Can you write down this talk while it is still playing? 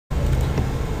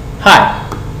Hi,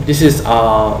 this is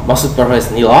Masud Parvez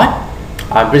Nilay.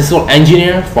 I'm principal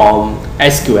engineer from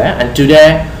SQA, and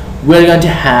today we're going to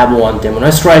have one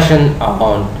demonstration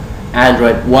on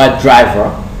Android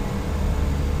WebDriver.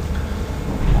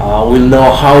 We'll know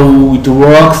how it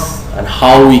works and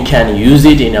how we can use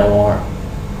it in our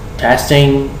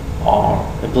testing or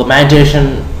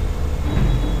implementation.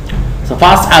 So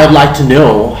first, I would like to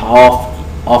know how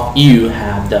of you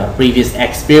have the previous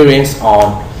experience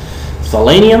on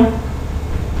Selenium.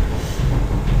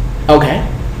 Okay,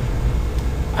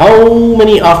 how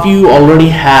many of you already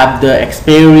have the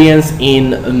experience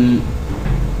in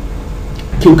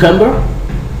Cucumber?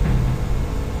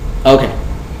 Okay,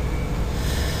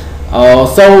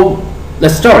 so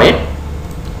let's start it.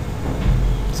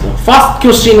 So first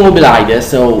question will be like this: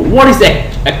 so what is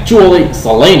actually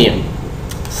Selenium?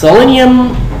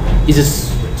 Selenium is a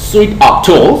suite of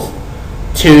tools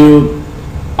to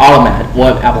automate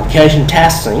web application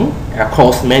testing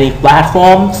across many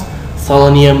platforms.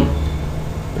 Selenium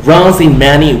runs in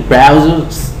many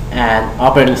browsers and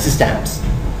operating systems.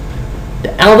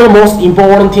 The other most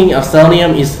important thing of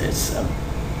Selenium is it's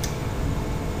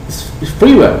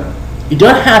freeware. You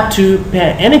don't have to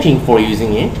pay anything for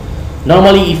using it.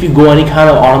 Normally, if you go any kind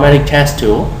of automated test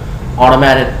tool,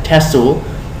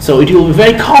 so it will be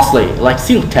very costly. Like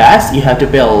Silk test, you have to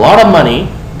pay a lot of money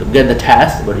to get the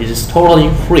test, but it is totally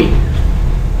free.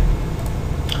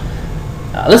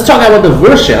 Let's talk about the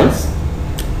versions.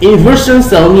 In versions,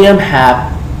 Selenium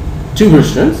have two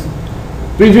versions.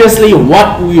 Previously,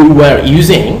 what we were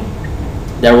using,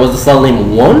 there was the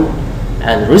Selenium 1,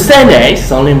 and recent days,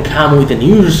 Selenium come with a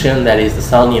new version, that is the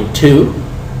Selenium 2,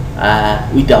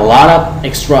 with a lot of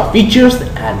extra features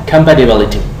and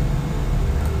compatibility.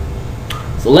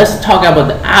 So let's talk about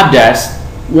the updates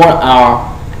what are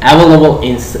available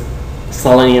in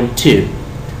Selenium 2.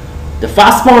 The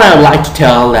first point I would like to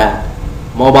tell that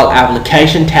mobile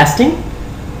application testing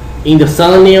in the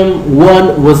Selenium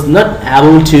 1 was not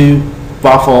able to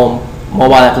perform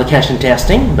mobile application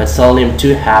testing, but Selenium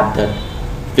 2 have the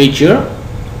feature.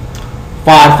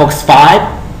 Firefox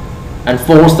 5 and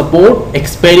 4 support,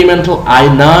 experimental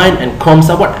i9 and Chrome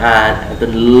support, and at the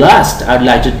last I'd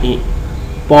like to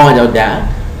point out that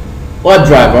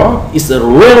WebDriver is a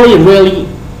really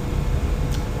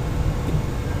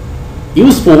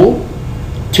useful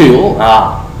tool.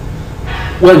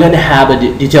 We're going to have a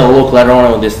detailed look later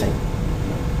on this thing.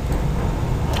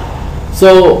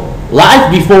 So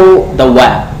life before the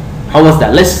web, how was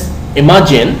that? Let's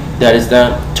imagine that is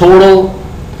the total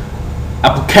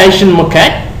application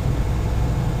market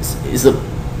is a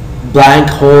blank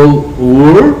whole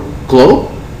world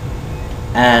globe,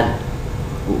 and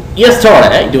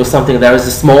yesterday there was something, there is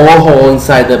a small hole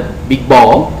inside the big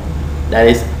ball, that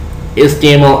is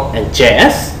HTML and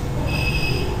JS,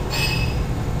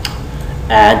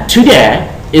 and today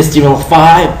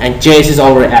HTML5 and JS is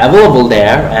already available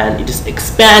there, and it is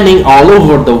expanding all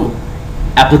over the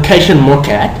application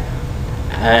market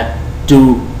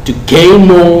to gain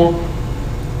more,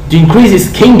 to increase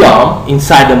its kingdom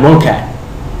inside the market.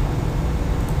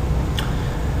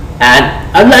 And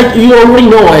unlike you already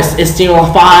know,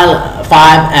 HTML5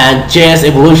 and JS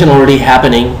evolution already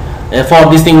happening.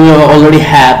 For this thing, we already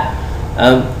have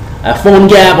a phone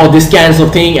gap or this kinds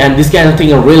of thing, and this kind of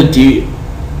thing are really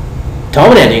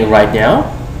dominating right now.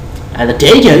 And the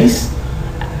data is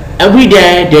every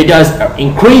day, data is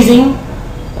increasing.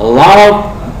 A lot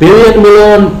of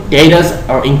million data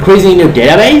are increasing in your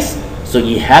database. So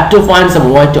you have to find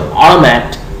some way to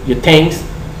automate your things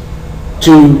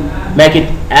to make it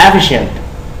efficient.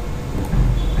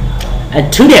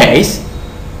 And today's,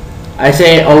 I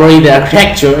say already the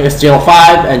architecture is still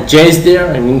 5 and JS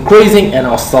there and increasing, and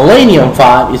our Selenium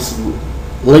 5 is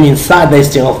living inside the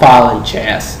HTML5 and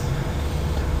JS.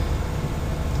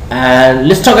 And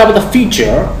let's talk about the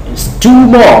future. It's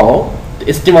tomorrow, the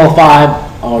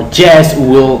HTML5 or JS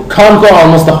will conquer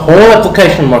almost the whole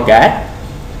application market.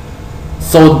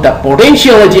 So the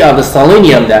potentiality of the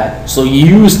Selenium, that so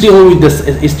you still with this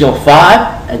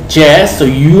HTML5 and JS, so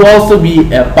you also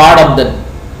be a part of the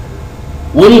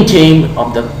winning team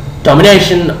of the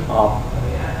domination of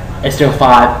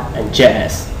HTML5 and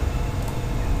JS,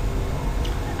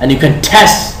 and you can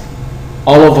test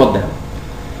all over them.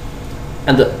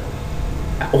 And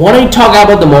when I talk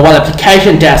about the mobile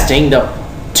application testing, the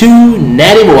two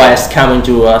native OS coming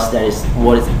to us, that is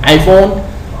what is iPhone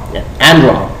and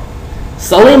Android.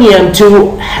 Selenium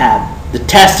 2 have the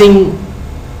testing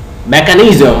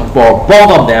mechanism for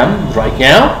both of them right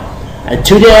now, and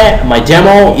today my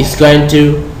demo is going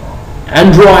to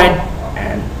Android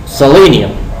and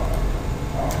Selenium.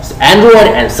 So Android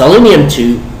and Selenium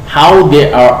 2 how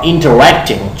they are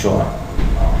interacting actually.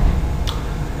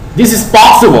 This is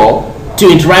possible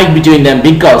to interact between them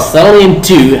because Selenium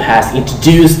 2 has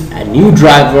introduced a new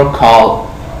driver called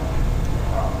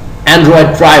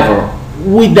Android driver.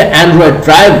 With the Android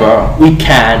driver, we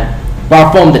can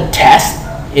perform the test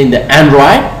in the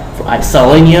Android for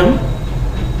Selenium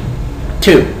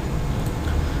 2.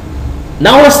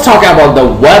 Now let's talk about the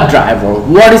WebDriver.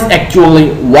 What is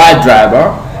actually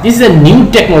WebDriver? This is a new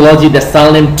technology that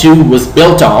Selenium 2 was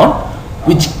built on,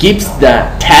 which gives the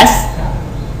test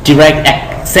direct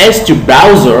access to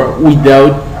browser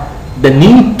without the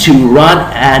need to run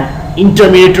an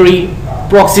intermediary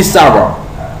proxy server.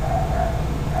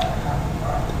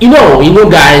 You know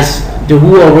guys,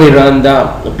 who already run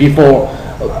the before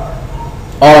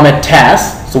automated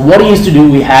tests. So what we used to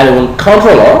do, we had a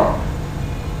controller.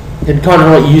 The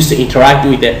controller used to interact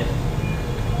with the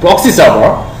proxy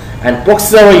server, and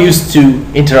proxy server used to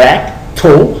interact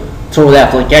through the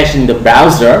application in the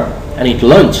browser, and it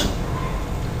launched.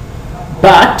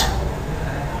 But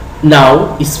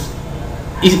now it's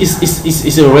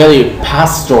a really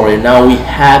past story. Now we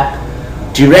have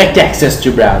direct access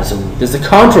to browser. There's a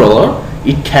controller,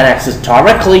 it can access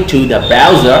directly to the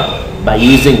browser by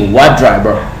using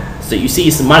WebDriver. So you see,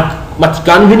 it's much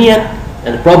convenient,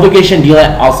 and the propagation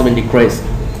delay also been decreased.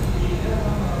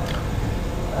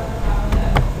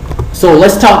 So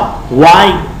let's talk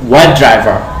why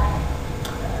WebDriver.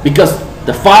 Because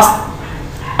the first,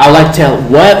 I like to tell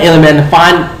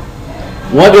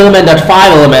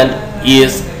web.element.5 element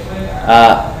is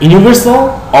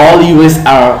universal. All UIs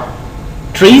are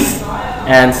trees,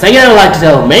 and second, I like to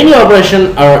tell many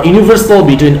operations are universal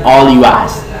between all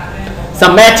UIs.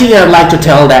 Some matching, I'd like to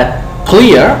tell that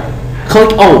clear,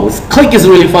 click. Oh, click is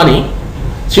really funny.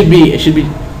 Should be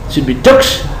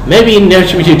touch. Maybe in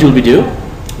next video it will be do.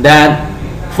 Then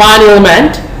find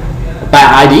element by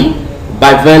ID,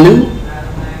 by value,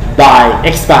 by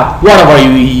expert, whatever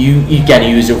you can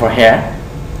use it for here.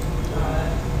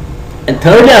 And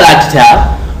thirdly, I like to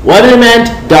tell web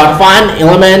element.find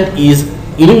element is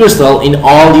universal in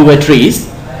all UI trees,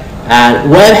 and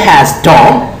web has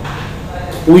DOM,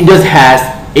 Windows has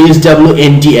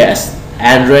HWNTS,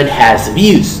 Android has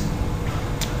views.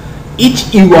 Each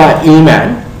UI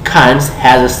element kinds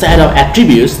has a set of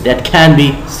attributes that can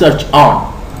be searched on.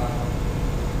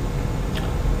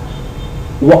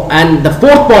 And the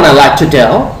fourth point I like to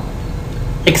tell,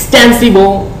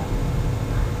 extensible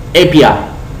API.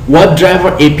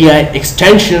 WebDriver API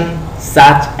extension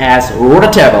such as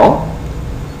rotatable.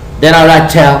 Then I like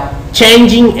to tell,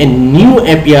 changing a new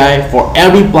API for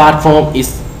every platform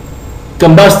is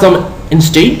cumbersome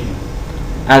instead.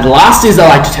 And last is I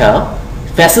like to tell,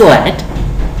 facilitate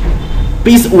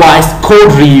piecewise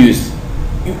code reuse.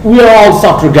 We are all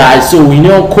software guys, so we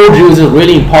know code reuse is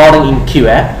really important in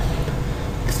QA.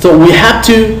 So we have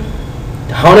to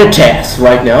 100 tests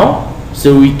right now.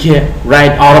 So we can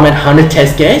automate 100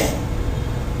 test case.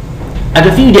 At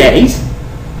a few days,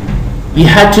 you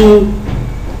have to,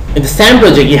 in the same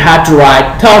project, you have to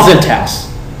write 1,000 tests.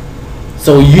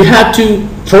 So you have to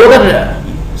throw that.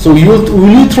 So will you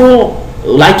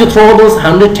like to throw those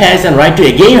 100 tests and write to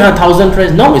again 1,000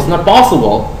 tests? No, it's not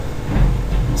possible.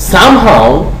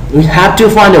 Somehow we have to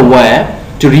find a way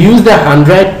to reuse the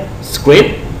 100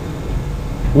 script,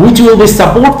 which will be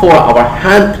support for our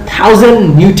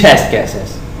 1,000 new test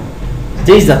cases.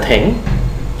 This is the thing.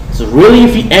 So really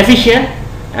efficient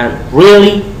and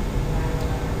really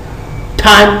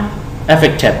time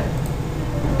effective.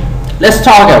 Let's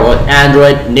talk about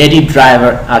Android native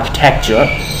driver architecture.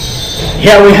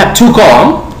 Here we have two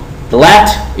columns. The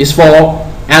left is for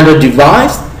Android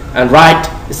device and right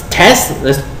is test.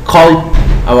 Let's call it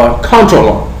our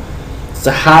controller.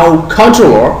 So how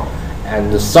controller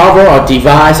and the server or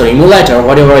device or emulator,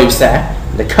 whatever you say,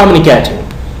 they're communicating.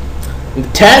 In the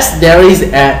test, there is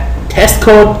a test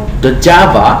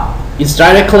code.java. It's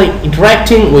directly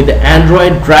interacting with the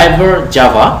Android driver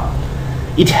Java.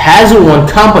 It has one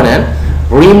component,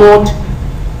 remote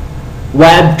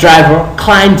web driver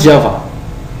client Java.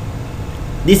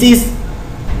 This is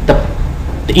the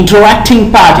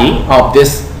interacting party of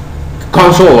this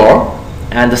controller,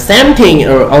 and the same thing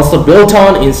are also built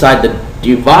on inside the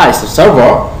device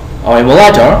server or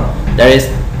emulator. There is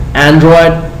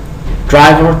Android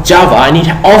driver Java, and it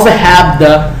also have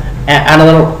the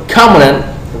another component,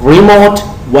 remote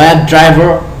web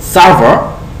driver server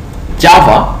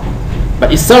Java,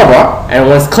 but it's server and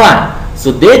one's client.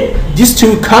 So these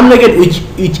two communicate with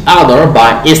each other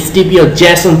by HTTP or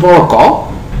JSON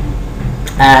protocol,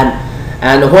 and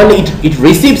when it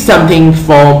receives something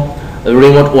from the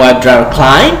remote web driver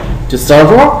client to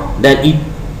server, then it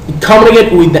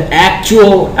communicate with the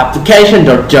actual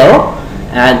application.jar,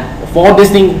 and for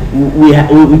this thing we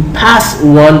pass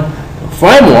one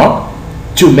framework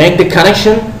to make the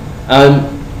connection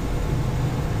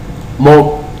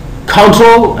more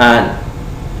control and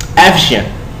efficient.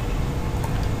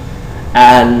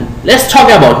 And let's talk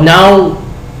about now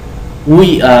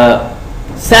we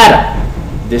set up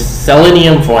this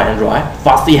Selenium for Android.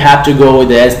 First you have to go with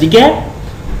the SDK,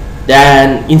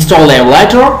 then install the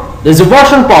emulator. There's a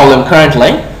version problem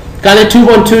currently. Currently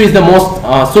 2.2 is the most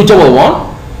suitable one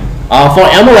for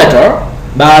emulator,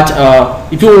 but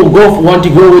if you want to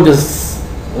go with this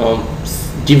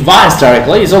device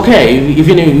directly, it's okay. If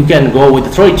you can go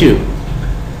with 3.2.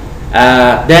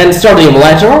 Then start the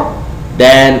emulator,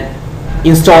 then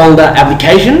install the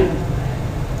application,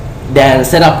 then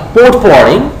set up port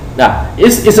forwarding. Now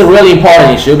it's a really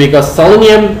important issue because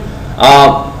Selenium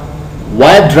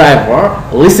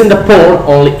WebDriver listen the port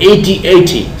only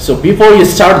 8080. So before you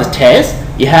start the test,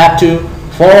 you have to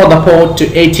forward the port to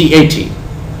 8080.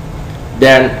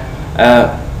 Then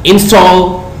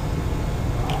install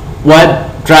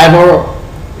WebDriver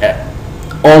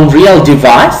on real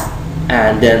device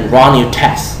and then run your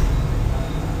test.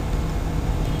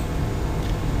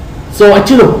 So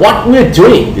actually what we're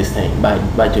doing this thing by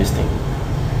this thing,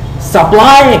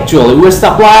 we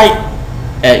supply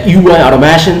a UI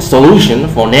automation solution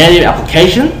for native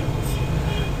application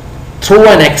through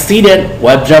an extended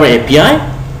WebDriver API,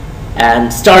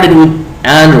 and started with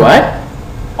Android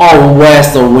or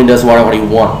OS or Windows, whatever you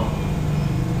want.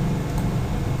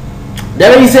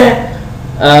 There is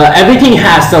everything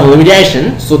has some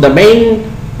limitation. So the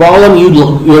main problem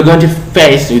you're going to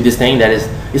face with this thing, that is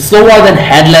it's slower than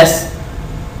headless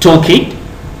toolkit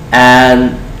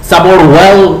and support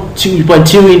well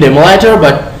 2.2 in the emulator,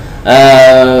 but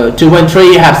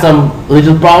 2.3 have some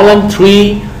little problem.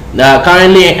 3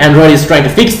 currently Android is trying to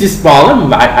fix this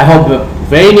problem. I hope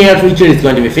very near future it's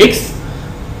going to be fixed.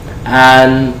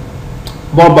 And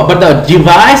but the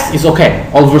device is okay.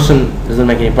 All version doesn't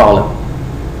make any problem.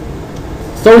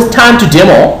 So it's time to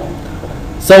demo.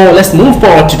 So let's move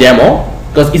forward to demo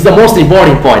because it's the most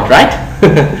important point, right?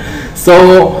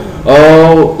 So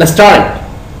let's start it.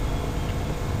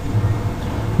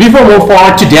 Before move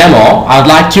forward to demo, I'd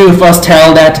like to first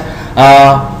tell that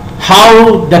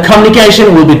how the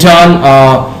communication will be done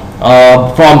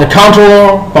from the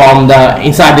controller, from the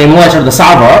inside the emulator, the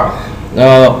server.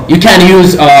 You can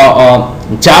use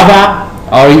Java,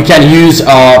 or you can use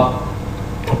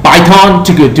Python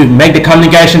to make the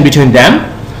communication between them.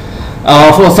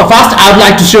 So first, I would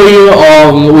like to show you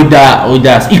with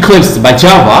the Eclipse by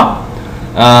Java.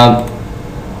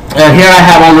 Here I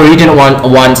have already written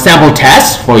one sample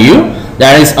test for you.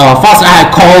 That is, first I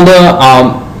call the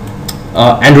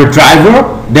Android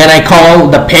driver, then I call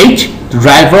the page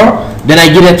driver, then I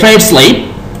get a thread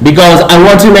sleep because I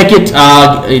want to make it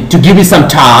to give you some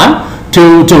time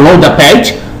to load the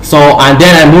page. So and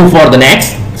then I move for the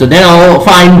next. So then I'll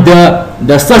find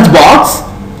the search box,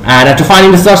 and after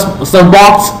finding the search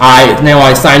box, now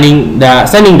I'm sending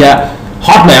the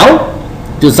Hotmail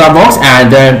to search box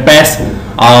and then press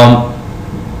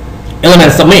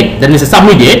element submit. That means I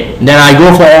submit it. Then I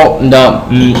go for the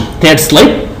thread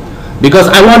sleep because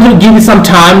I want to give you some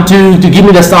time to give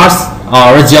me the search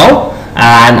result,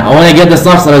 and when I get the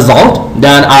search result,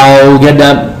 then I'll get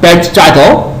the page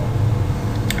title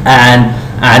and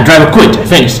driver quit,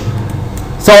 finish.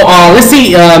 So let's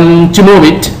see to move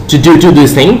it to do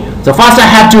this thing. So first I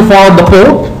have to forward the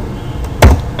port.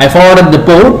 I forwarded the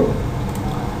port,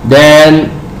 then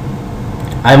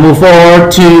I move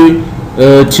forward to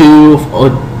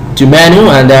menu,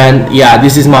 and then yeah,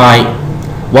 this is my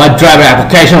WebDriver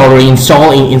application already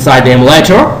installed inside the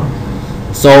emulator.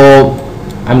 So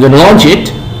I'm going to launch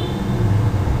it.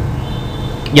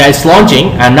 Yeah, it's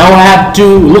launching, and now I have to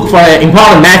look for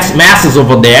important masses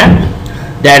over there.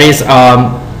 That is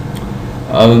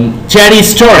Jerry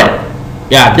storage.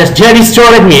 Yeah, this Jerry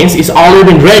storage means it's already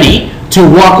been ready to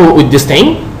work with this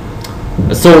thing.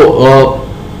 So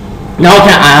now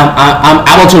I'm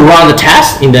able to run the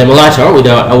test in the emulator with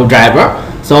our driver.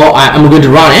 So I'm going to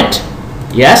run it.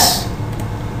 Yes.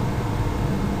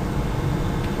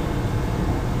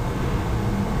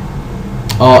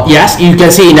 Yes, you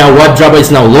can see now WebDriver is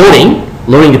now loading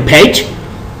the page.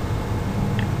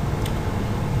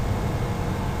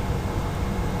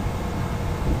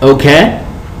 Okay.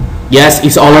 Yes,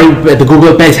 it's already, the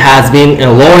Google page has been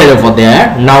loaded over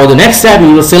there. Now the next step,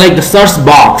 you will select the search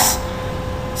box.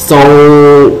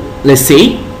 So let's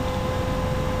see.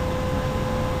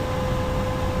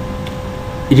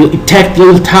 It takes a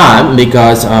little time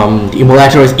because the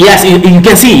emulator is, yes, you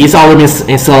can see it's already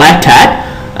been selected.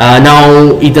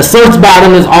 Now the search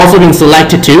button is also being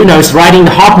selected too. Now it's writing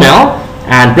the Hotmail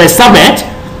and press submit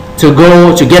to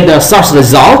go to get the search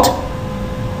result.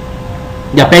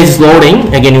 The page is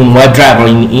loading again in WebDriver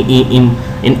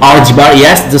in orange bar.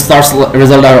 Yes, the search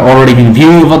result are already been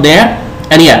viewed over there,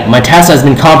 and yeah, my test has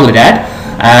been completed,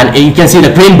 and you can see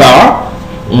the green bar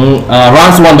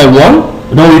runs one by one,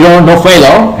 no error, no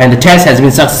failure, and the test has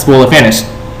been successfully finished.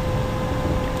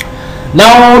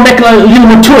 Now make a little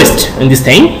more twist in this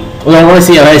thing. We want to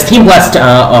see a very simplest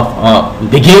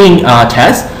beginning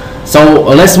test. So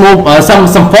let's move some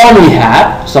form we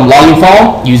have, some login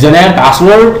form, username,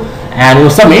 password, and we'll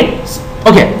submit.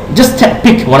 Okay, just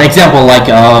pick one example like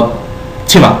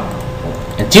Gmail.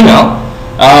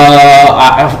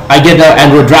 I get the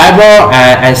Android driver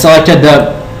and selected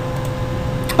the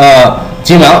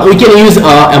Gmail. We can use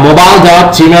a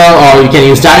mobile.gmail, or you can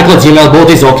use directly Gmail, both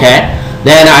is okay.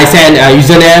 Then I send a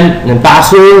username and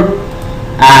password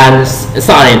and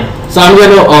sign in. So I'm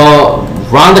going to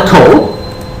run the code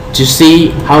to see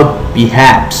how it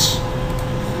behaves.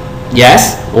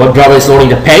 Yes, WebDriver is loading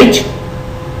the page.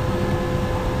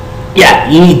 Yeah,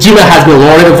 Gmail has been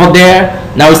loaded over there.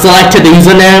 Now we selected the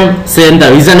username, send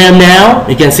the username now.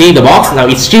 You can see the box. Now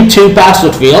it's shift to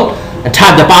password field and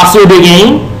type the password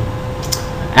again.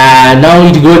 And now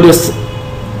you go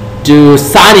to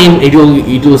sign in, it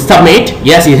will submit.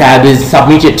 Yes, it has been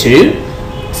submitted too.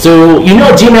 So you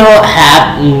know Gmail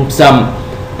have some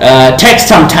takes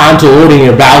some time to load in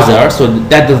your browser. So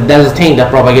that's the thing that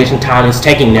propagation time is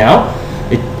taking now.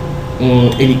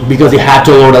 Because you have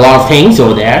to load a lot of things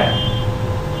over there.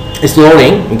 It's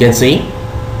loading. You can see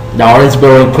the orange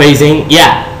bar increasing.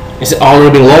 Yeah, it's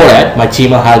already been loaded. My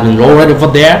Gmail has been loaded over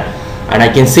there, and I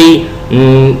can see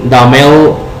the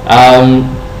mail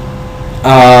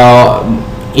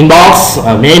inbox,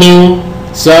 menu,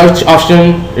 search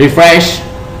option, refresh.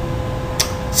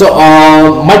 So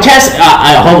my test,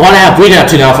 what I have written up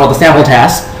to now for the sample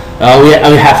test, we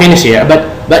have finished here.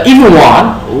 But if you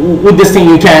want, with this thing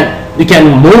you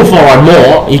can move forward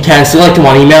more. You can select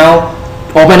one email,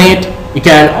 open it. You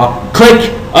can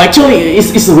click. Actually,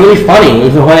 it's really funny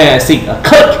when I see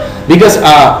click, because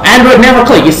Android never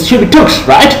click. It should be touch,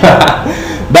 right?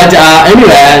 But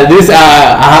anyway, this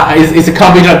is a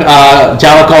computer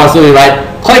Java code, so we write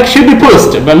click should be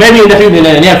pushed, but maybe in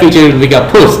the near future it will become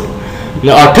pushed,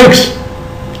 or touch.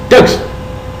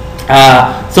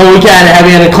 So we can have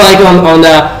a click on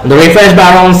the refresh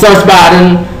button, search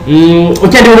button. We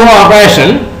can do more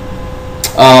operation.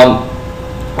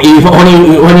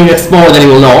 When you explore, then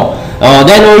you will know.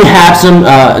 Then we have some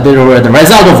the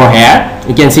result over here.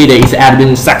 You can see that it has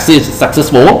been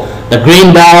successful. The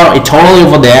green bar is totally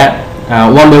over there,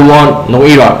 one by one, no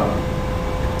error.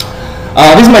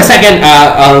 This is my second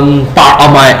part of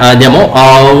my demo.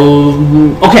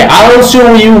 Okay, I will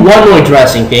show you one more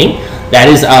interesting thing. That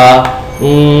is,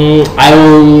 I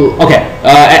will. Okay,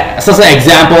 such an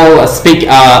example. Speak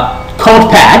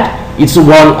CodePad. It's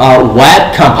one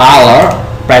web compiler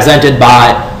presented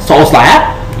by SourceLab.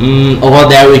 Over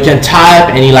there we can type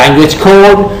any language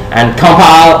code and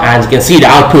compile, and you can see the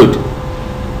output.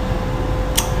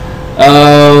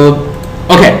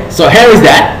 Okay, so here is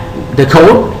the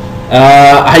code.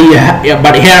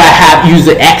 But here I have used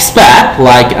the XPath,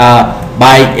 like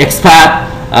by XPath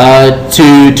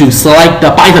to select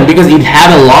the Python, because it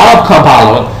had a lot of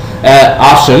compiler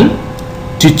option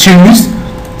to choose.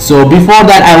 So before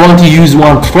that I want to use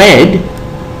one thread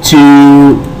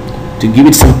to give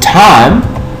it some time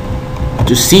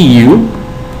to see you.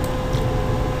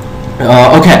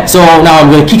 Okay, so now I'm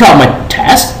going to kick out my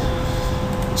test.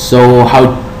 So how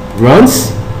it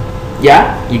runs?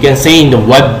 Yeah, you can see in the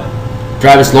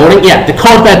WebDriver is loading. Yeah, the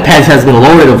CodePad page has been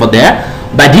loaded over there.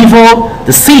 By default,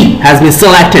 the C has been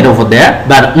selected over there,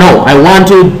 but no, I want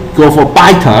to go for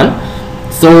Python.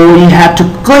 So you have to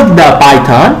click the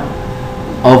Python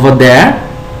over there.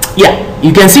 Yeah,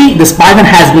 you can see this Python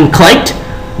has been clicked.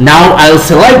 Now I'll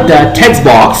select the text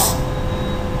box.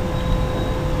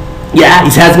 Yeah,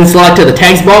 it has been selected, the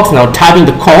text box. Now typing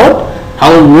the code,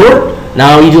 hello world.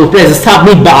 Now it will press the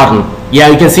submit button. Yeah,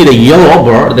 you can see the yellow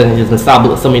bar, then it has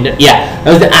been submitted. Yeah,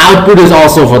 now the output is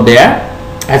also over there,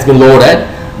 has been loaded.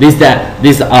 This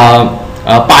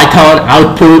Python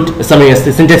output, some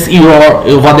syntax error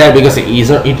over there because it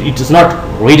is not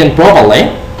written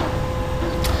properly.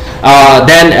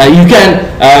 Then you can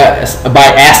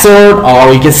by assert,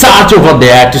 or you can search over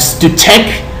there to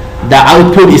check the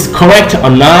output is correct or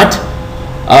not.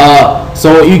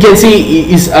 So you can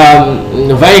see it's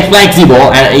very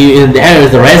flexible, and in the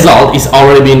end the result is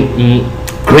already been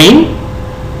green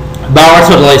bar,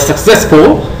 totally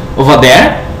successful over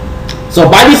there. So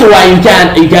by this way, you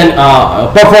can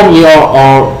perform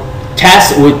your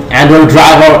test with Android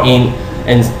driver in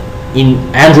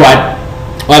Android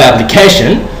web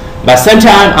application. But same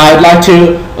time, I would like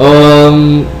to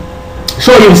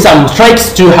show you some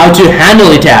tricks to how to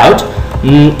handle it out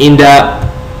in the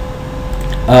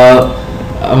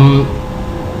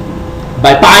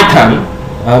by Python.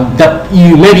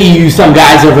 Maybe some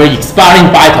guys are very expert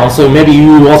in Python, so maybe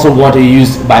you also want to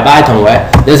use by Python way.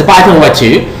 There's a Python way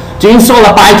too. To install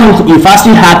a Python, you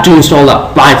have to install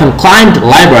a Python client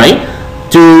library.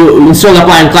 To install a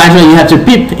client library, you have to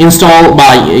pip install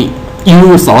by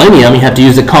Selenium. You have to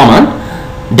use the command.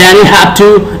 Then you have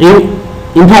to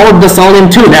import the Selenium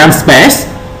to namespace.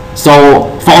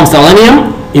 So from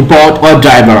Selenium, import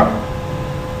WebDriver.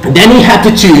 Then you have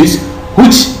to choose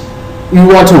which you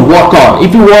want to work on.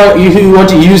 If you want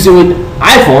to use it with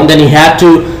iPhone, then you have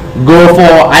to go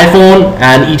for iPhone,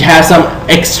 and it has some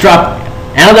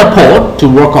another port to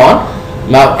work on.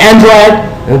 Now Android,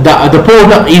 the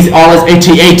port is always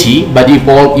 8080, but if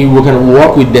you can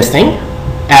work with this thing,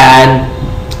 and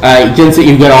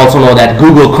you can also know that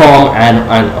Google Chrome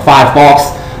and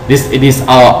Firefox, this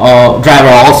driver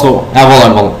are also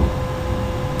available.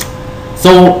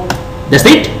 So that's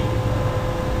it.